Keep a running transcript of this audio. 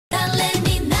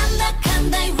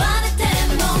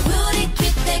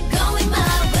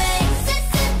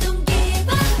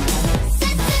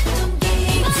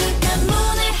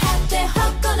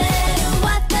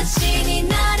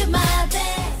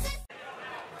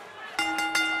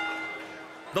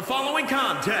The following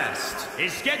contest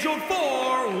is scheduled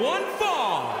for one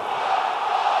fall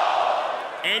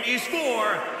and is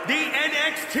for the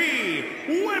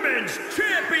NXT Women's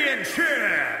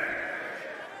Championship.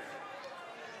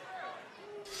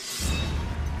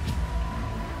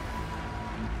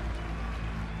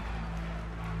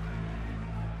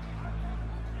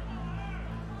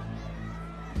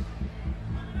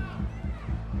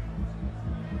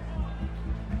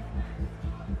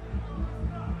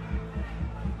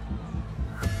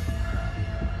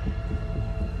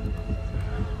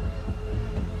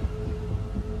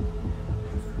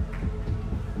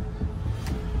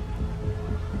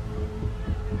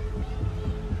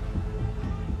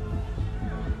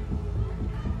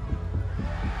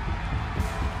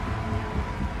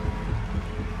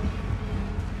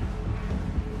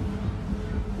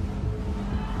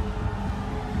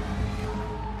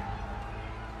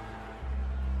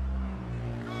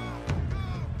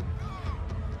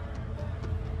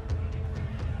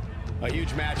 A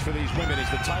huge match for these women as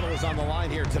the title is on the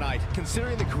line here tonight.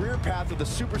 Considering the career path of the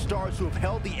superstars who have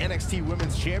held the NXT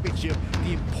Women's Championship,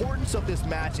 the importance of this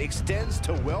match extends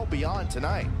to well beyond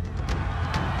tonight.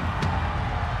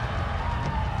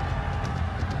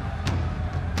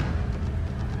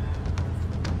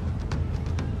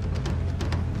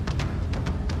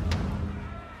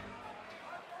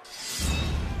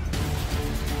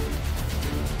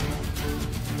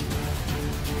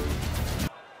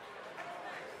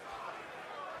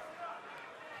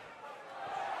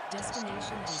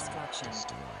 Destination destruction.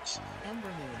 Ember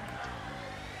Moon.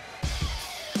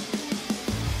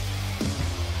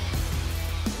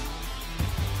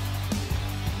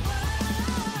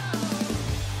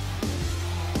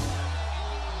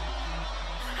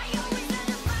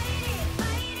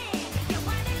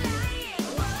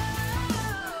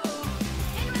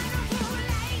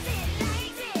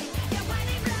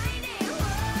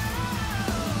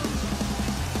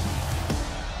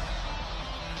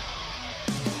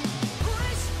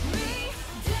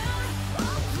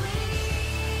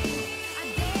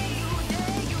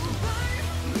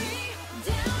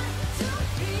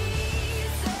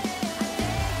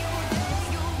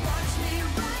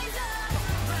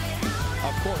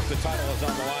 Of course, the title is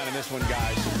on the line in this one,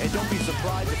 guys. And don't be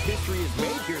surprised if history is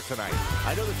made here tonight.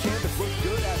 I know the champ has looked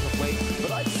good as of late,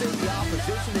 but I'd say the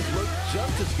opposition has looked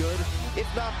just as good,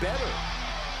 if not better.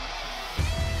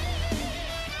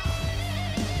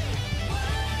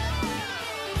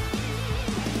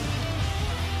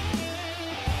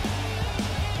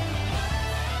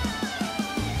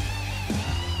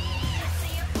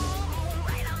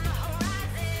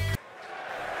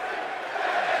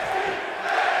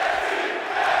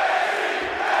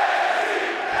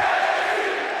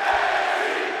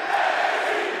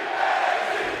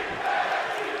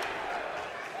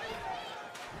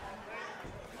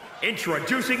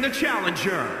 Introducing the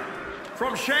challenger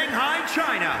from Shanghai,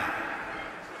 China.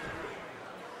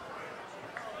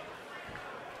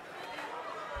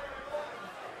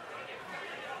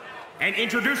 And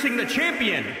introducing the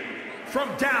champion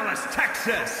from Dallas,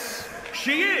 Texas.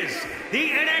 She is the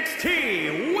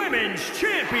NXT Women's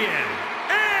Champion,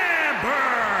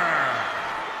 Ember.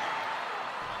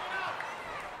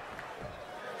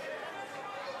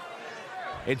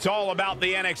 It's all about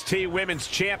the NXT Women's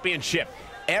Championship.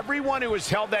 Everyone who has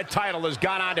held that title has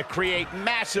gone on to create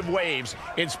massive waves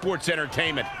in sports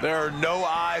entertainment. There are no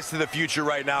eyes to the future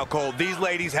right now, Cole. These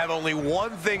ladies have only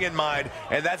one thing in mind,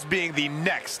 and that's being the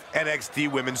next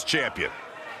NXT Women's Champion.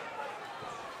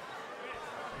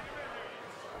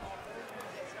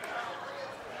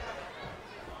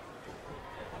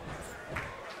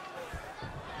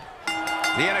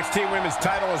 The NXT Women's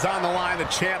title is on the line. The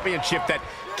championship that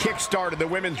kick-started the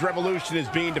women's revolution is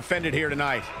being defended here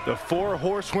tonight. The four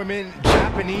horsewomen,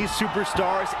 Japanese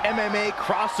superstars, MMA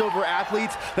crossover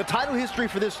athletes. The title history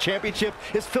for this championship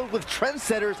is filled with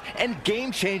trendsetters and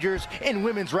game changers in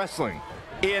women's wrestling.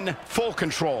 In full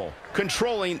control,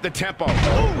 controlling the tempo.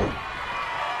 Ooh!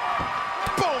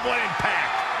 Boom, what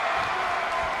impact!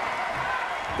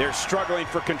 They're struggling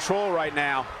for control right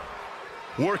now.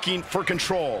 Working for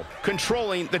control,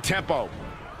 controlling the tempo.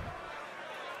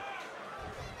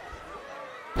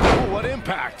 Oh, what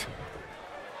impact!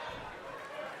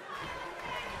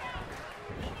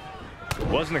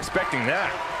 Wasn't expecting that.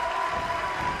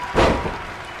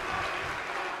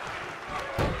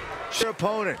 Your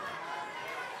opponent.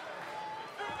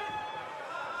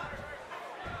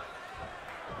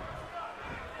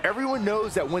 Everyone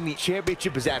knows that when the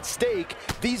championship is at stake,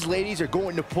 these ladies are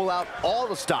going to pull out all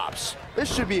the stops.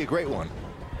 This should be a great one.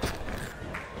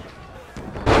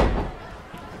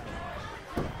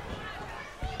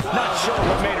 Not sure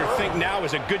what made her think now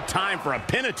was a good time for a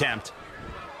pin attempt.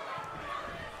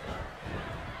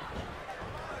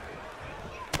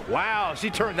 Wow, she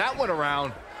turned that one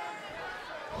around.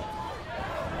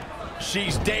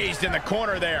 She's dazed in the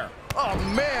corner there. Oh,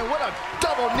 man, what a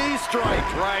double knee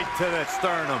strike. Right to the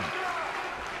sternum.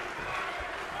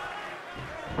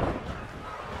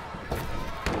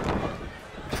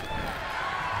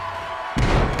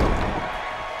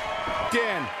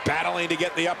 Again, battling to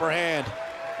get the upper hand.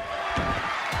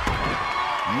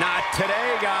 Not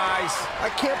today, guys. I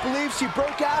can't believe she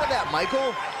broke out of that,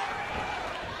 Michael.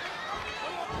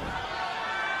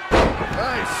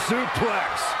 Nice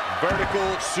suplex.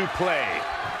 Vertical suplex.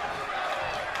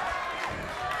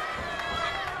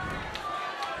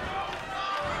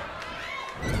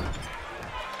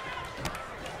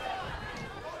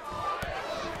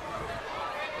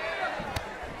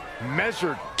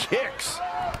 Measured kicks.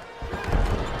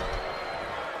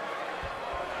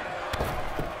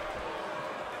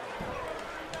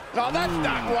 No, that's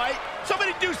not right.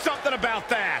 Somebody do something about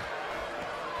that.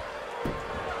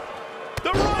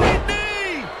 The right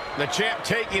knee! The champ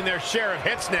taking their share of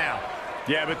hits now.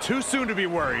 Yeah, but too soon to be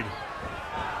worried.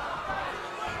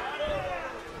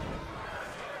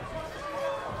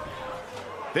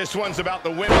 This one's about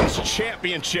the women's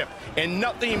championship, and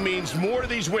nothing means more to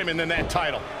these women than that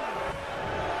title.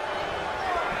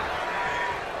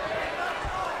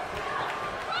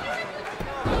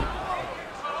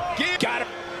 Got her.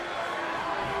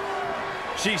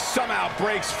 She somehow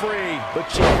breaks free.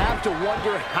 But you have to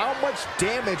wonder how much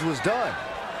damage was done.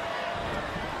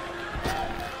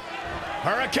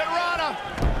 Hurricane Rana.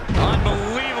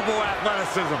 Unbelievable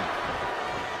athleticism.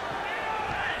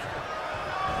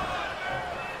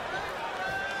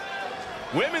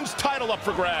 Women's title up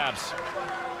for grabs.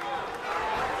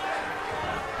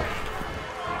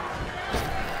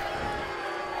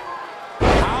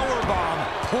 Powerbomb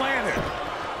planted.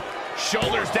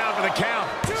 Shoulders down for the count.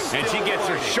 And she gets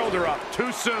her shoulder up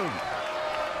too soon.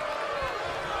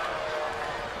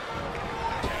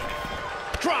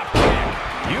 Drop kick.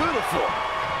 Beautiful.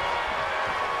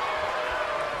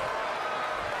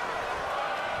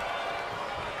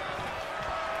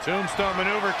 Tombstone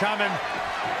maneuver coming.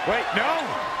 Wait, no.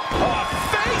 A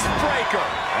face breaker.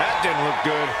 That didn't look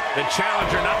good. The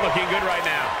challenger not looking good right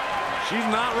now. She's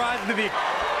not rising to the...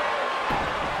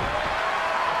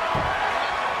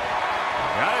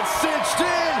 Got it cinched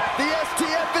in. The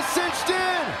STF is cinched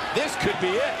in. This could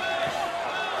be it.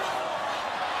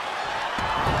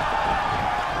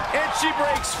 And she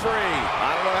breaks free.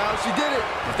 I don't know how she did it,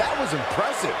 but that was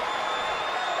impressive.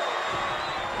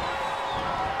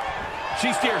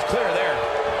 She steers clear there.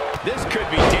 This could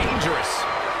be dangerous.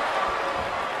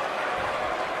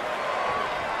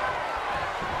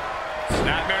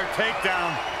 Snapmare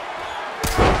takedown.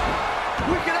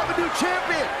 We can have a new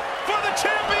champion. For the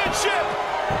championship.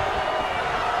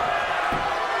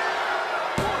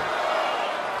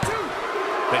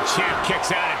 The champ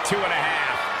kicks out at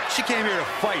 2.5. She came here to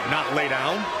fight, not lay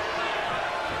down.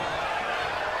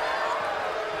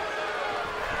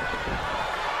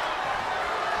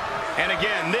 And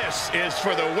again, this is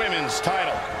for the women's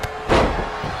title.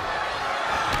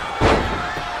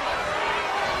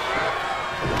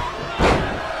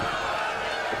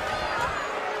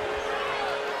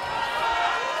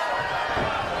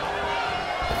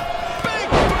 Big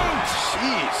boot!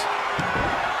 Jeez.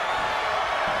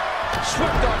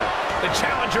 Swept on her. The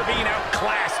challenger being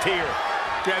outclassed here.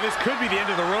 Yeah, this could be the end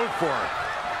of the road for her.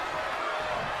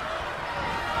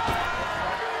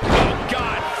 Oh,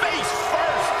 God. Face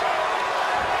first.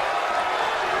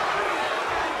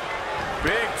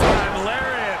 Big time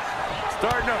lariat.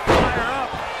 Starting to fire up.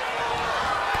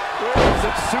 Where is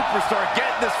this superstar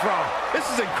getting this from? This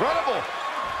is incredible.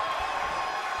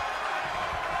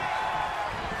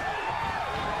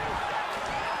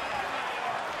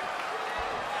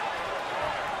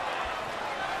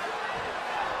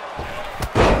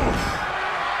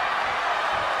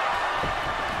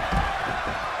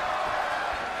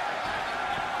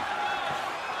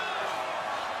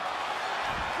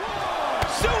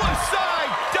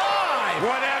 Suicide dive.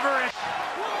 Whatever it...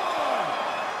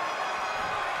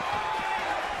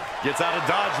 Gets out of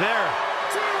dodge there.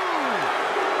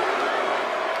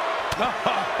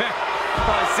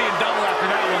 Probably seeing double after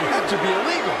that one. That should be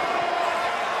illegal.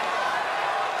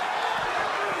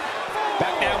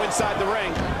 Back now inside the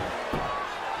ring.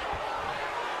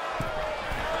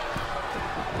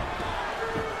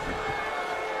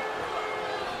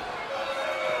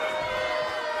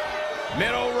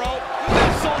 Middle rope,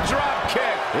 missile drop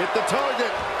kick. Hit the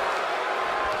target.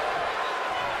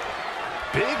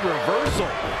 Big reversal.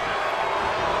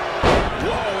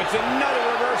 Whoa, it's another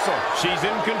reversal. reversal. She's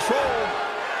in control.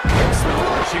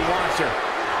 Where she wants her.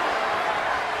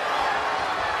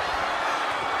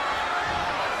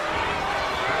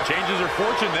 Changes her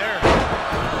fortune there.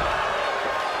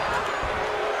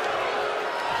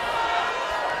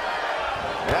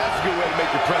 That's a good way to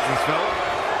make your presence felt.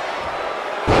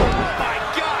 Oh my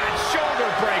God, shoulder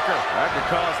breaker. That could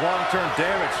cause long-term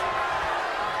damage.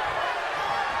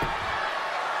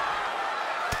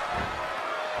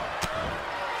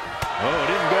 Oh, it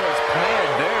didn't go as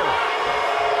planned there.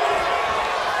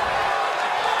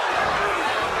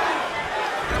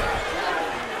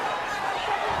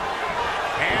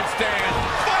 Handstand,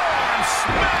 forearm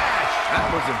smash. That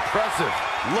was impressive.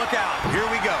 Look out, here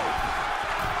we go.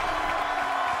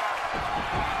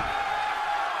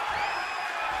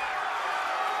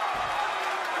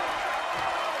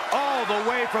 All the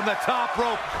way from the top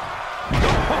rope.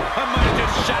 Oh, I might have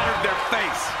just shattered their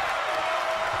face.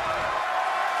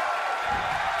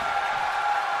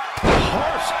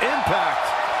 Harsh impact.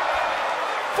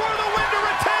 For the win to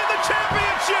retain the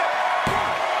championship.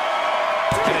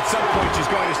 And at some point, she's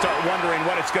going to start wondering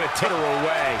what it's going to take her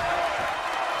away.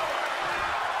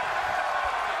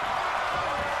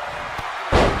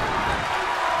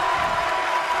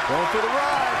 Going for the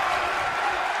ride.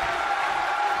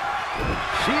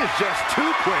 She is just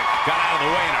too quick. Got out of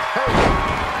the way in a hurry.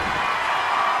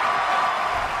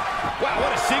 Wow,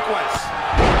 what a sequence.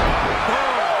 Oh,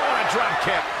 what a drop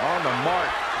kick. On the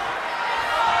mark.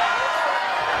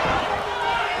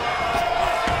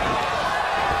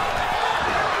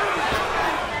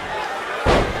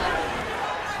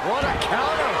 What a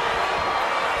counter.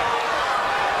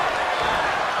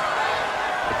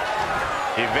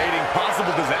 Evading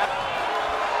possible disaster.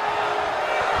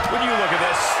 When you look at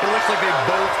this, It looks like they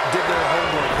both did their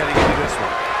homework heading into this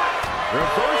one.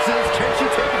 Reverses, can she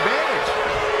take advantage?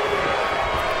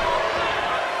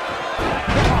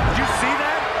 Did you see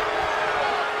that?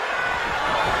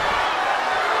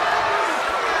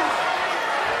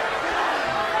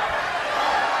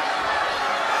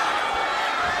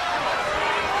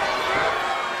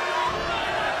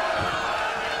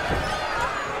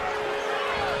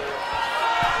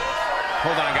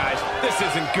 hold on, guys. This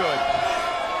isn't good.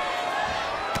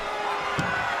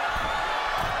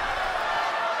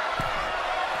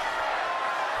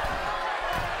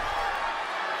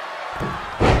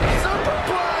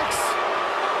 Superplex!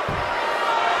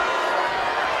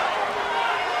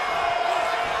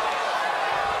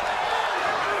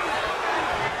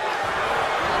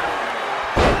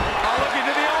 Oh, look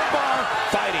into the armbar.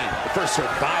 Fighting for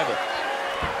survival.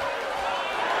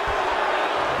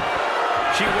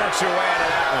 She works her way out of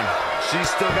that one. She's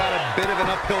still got a bit of an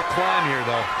uphill climb here,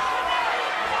 though.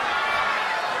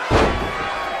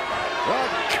 Well,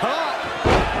 cut!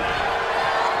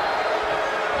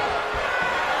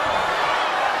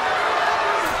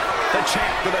 The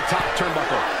champ to the top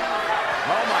turnbuckle.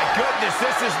 Oh my goodness,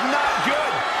 this is not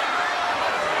good.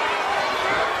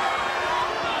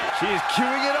 She is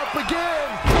queuing it up again.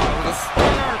 Oh, with a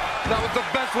stunner. That was the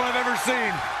best one I've ever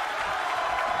seen.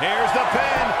 Here's the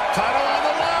pin. Title on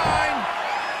the line.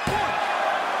 1,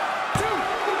 2,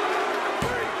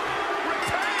 3.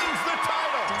 Retains the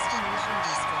title. Destination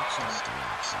destruction.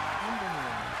 Ember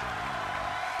Moon.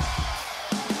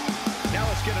 Now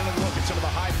let's get another look at some of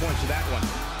the high points of that one.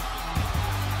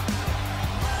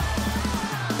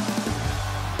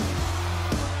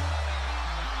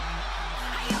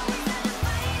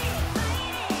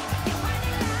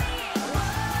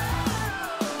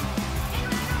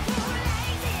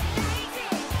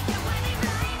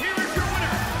 Here is your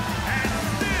winner, and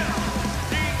still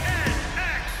the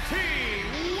NXT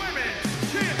Women's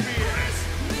Champion,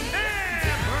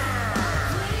 Ember.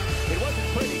 It wasn't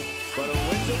pretty, but a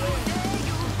win's a win.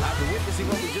 After witnessing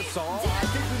what we just saw, I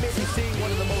think we may be seeing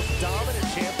one of the most dominant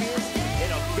champions in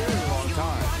a very long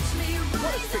time.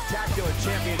 What a spectacular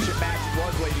championship match it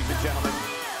was, ladies and gentlemen.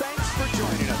 Thanks for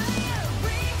joining us.